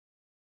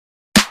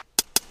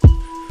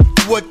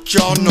What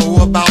y'all know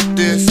about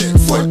this?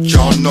 What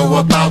y'all know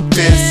about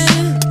this?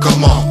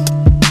 Come on,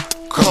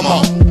 come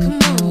on.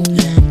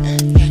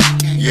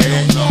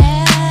 Yeah.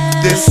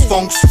 This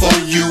funk's for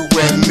you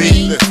and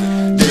me.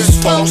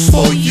 This funk's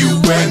for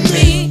you and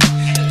me.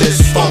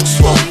 This funk's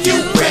for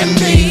you and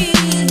me.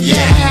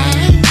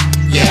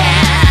 Yeah.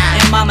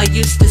 And mama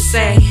used to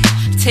say,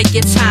 take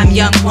your time,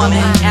 young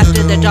woman.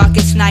 After the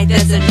darkest night,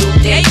 there's a new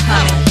day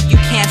coming. You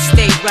can't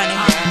stay running,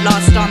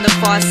 lost on the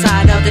far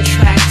side of the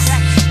tracks.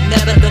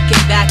 Never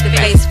looking back to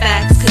face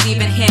facts, cause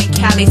even here in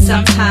Cali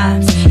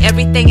sometimes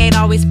everything ain't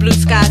always blue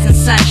skies and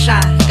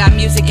sunshine. Got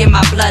music in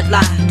my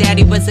bloodline.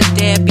 Daddy was a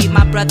deadbeat,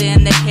 my brother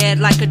in the head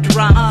like a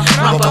drum.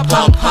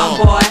 Rumpa-pum-pum,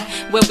 boy,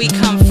 where we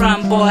come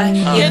from, boy.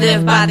 You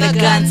live by the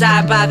guns,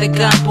 I by the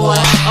gun, boy.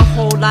 A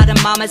whole lot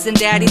of mamas and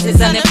daddies is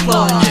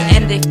unemployed,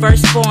 and they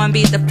firstborn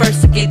be the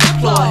first to get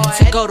deployed,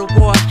 to go to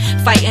war,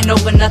 fighting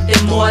over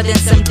nothing more than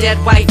some dead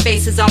white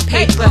faces on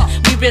paper.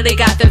 We really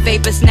got the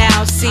vapors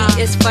now. See,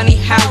 it's funny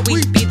how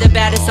we be the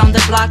baddest on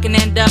the block and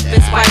end up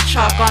as white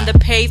chalk on the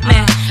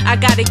pavement. I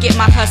gotta get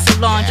my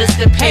hustle on just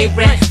to pay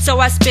rent, so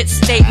I spit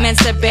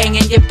statements that bang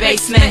in your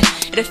basement.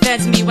 It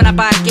offends me when I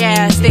buy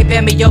gas, they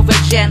bend me over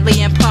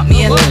gently and pump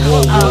me in the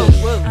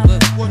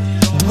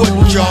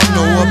What y'all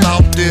know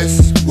about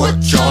this?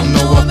 What y'all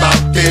know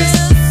about this?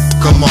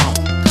 Come on,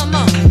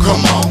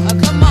 come on.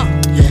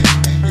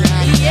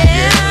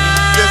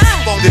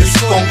 This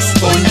funk's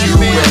for you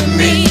and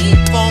me.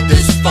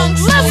 This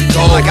funk's for you.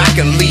 Like I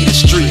can lead the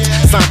streets.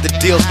 Signed the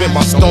deal, spent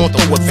my stone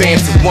through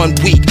advance in 1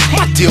 week.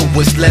 My deal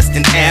was less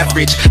than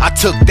average. I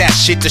took that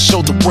shit to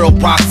show the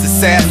world Rock's a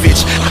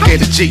savage. I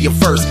get a G your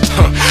first.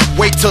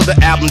 Wait till the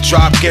album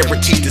drop,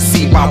 guaranteed to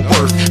see my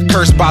worth.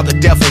 Cursed by the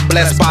devil,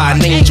 blessed by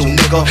an angel,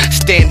 nigga.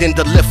 Stand in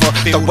the liver,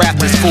 the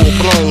rap is full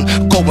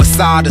blown. Go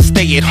inside or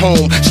stay at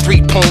home.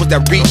 Street poems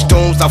that reach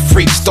domes, I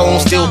freak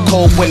stones. Still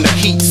cold when the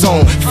heat's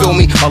on. Feel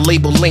me? A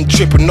label ain't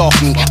tripping off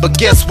me, but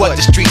guess what?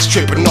 The streets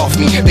tripping off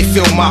me. They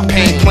feel my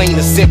pain, plain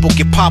and simple.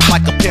 Get popped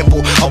like a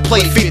pimple. I'll play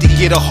 50,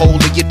 get a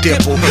hold of your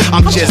dimple.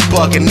 I'm just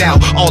bugging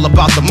out, all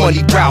about the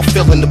money route.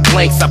 Filling the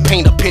blanks, I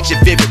paint a picture,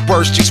 vivid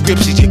words. Street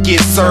scriptures, you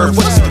get served.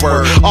 What's the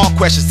word? All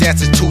questions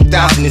answered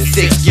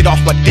 2006. Get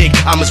off my dick,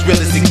 I'm as real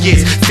as it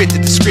gets. Fit the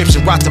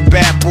description, rock the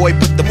bad boy,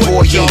 put the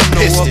boy in the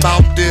piston. What y'all know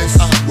about this?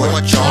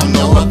 What y'all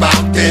know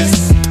about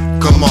this?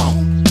 Come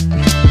on,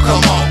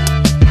 come on.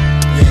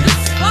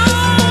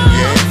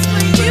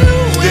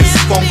 This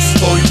funk's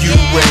for you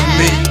and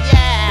me.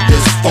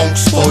 This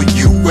funk's for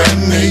you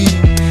and me.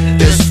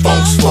 This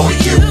funk's for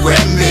you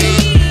and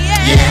me.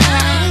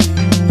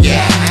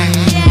 Yeah.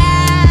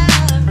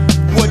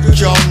 What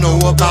y'all know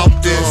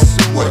about this?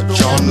 What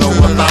y'all know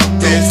about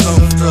this?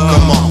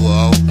 Come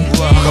on,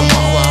 come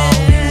on.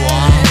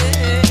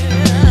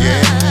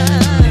 Yeah.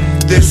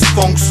 This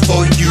funk's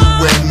for you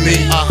and me.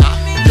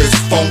 This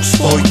funk's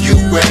for you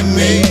and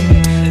me.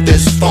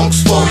 This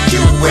funk's for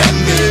you and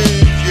me.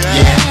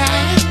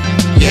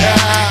 Yeah.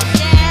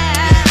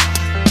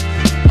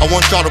 I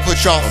want y'all to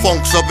put y'all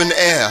funks up in the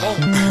air.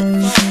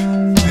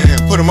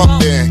 Put them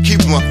up there and keep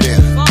them up there.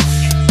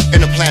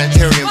 In a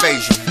planetary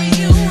invasion.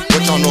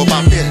 What y'all know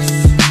about this?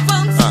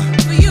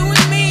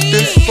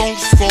 This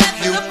funk's for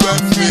you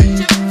and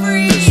me.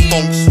 This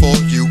funk's for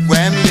you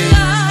and me.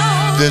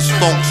 This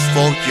funk's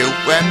for you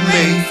and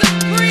me.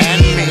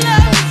 And me.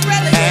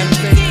 And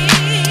me.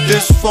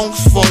 This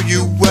funk's for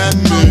you and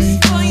me.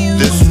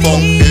 This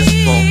funk is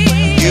for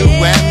you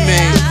and me.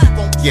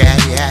 Yeah.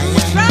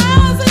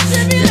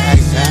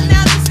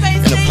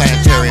 In a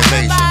planetary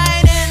invasion.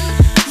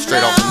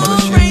 Straight off the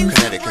mothership,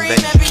 kinetic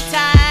invasion.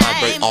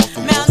 Vibrate all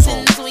through your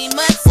phone.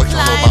 What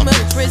y'all know about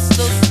this?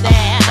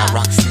 Got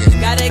Roc C in the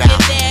back.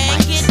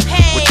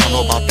 What y'all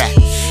know about that?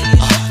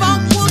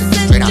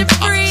 Straight out the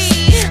box.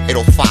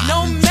 805.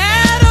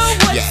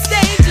 Yeah.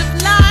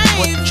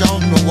 What y'all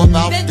know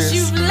about this?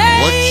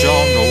 What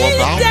y'all know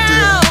about this?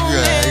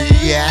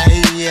 Yeah.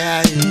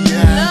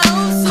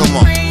 Come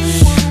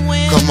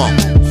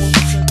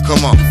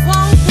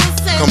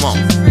on.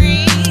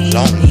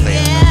 Long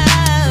player.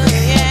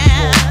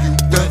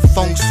 The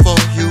funk's for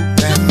you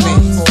and me.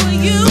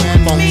 The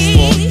funk's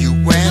for you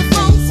and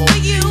me.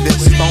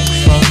 This funk's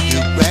for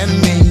you and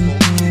me.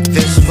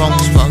 This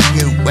funk's for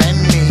you and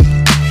me.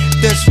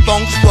 This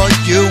funk's for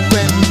you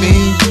and me.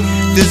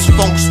 This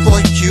funk's for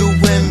you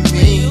and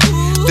me.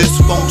 This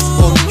funk's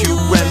for you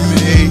and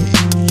me.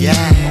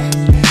 Yeah.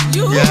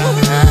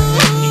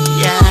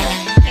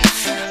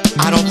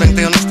 I don't think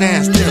they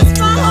understand still.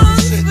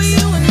 2006.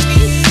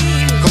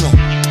 Come on.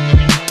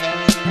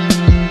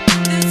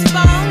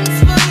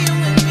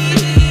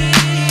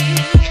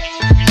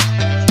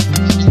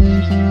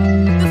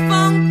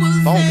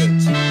 Fonk.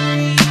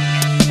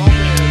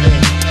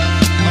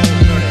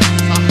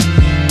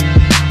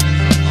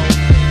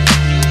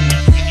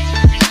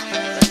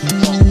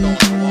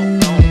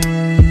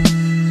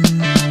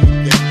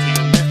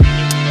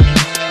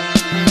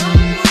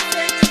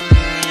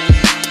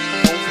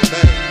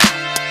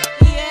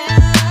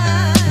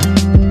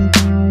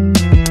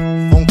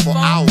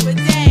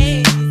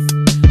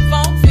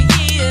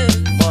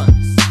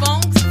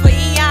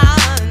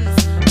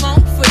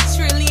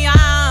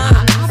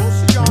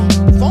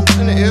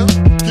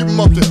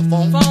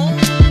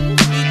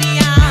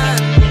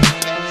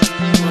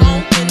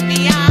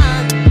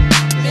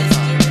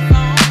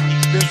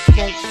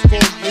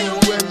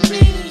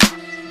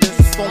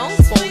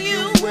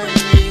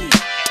 when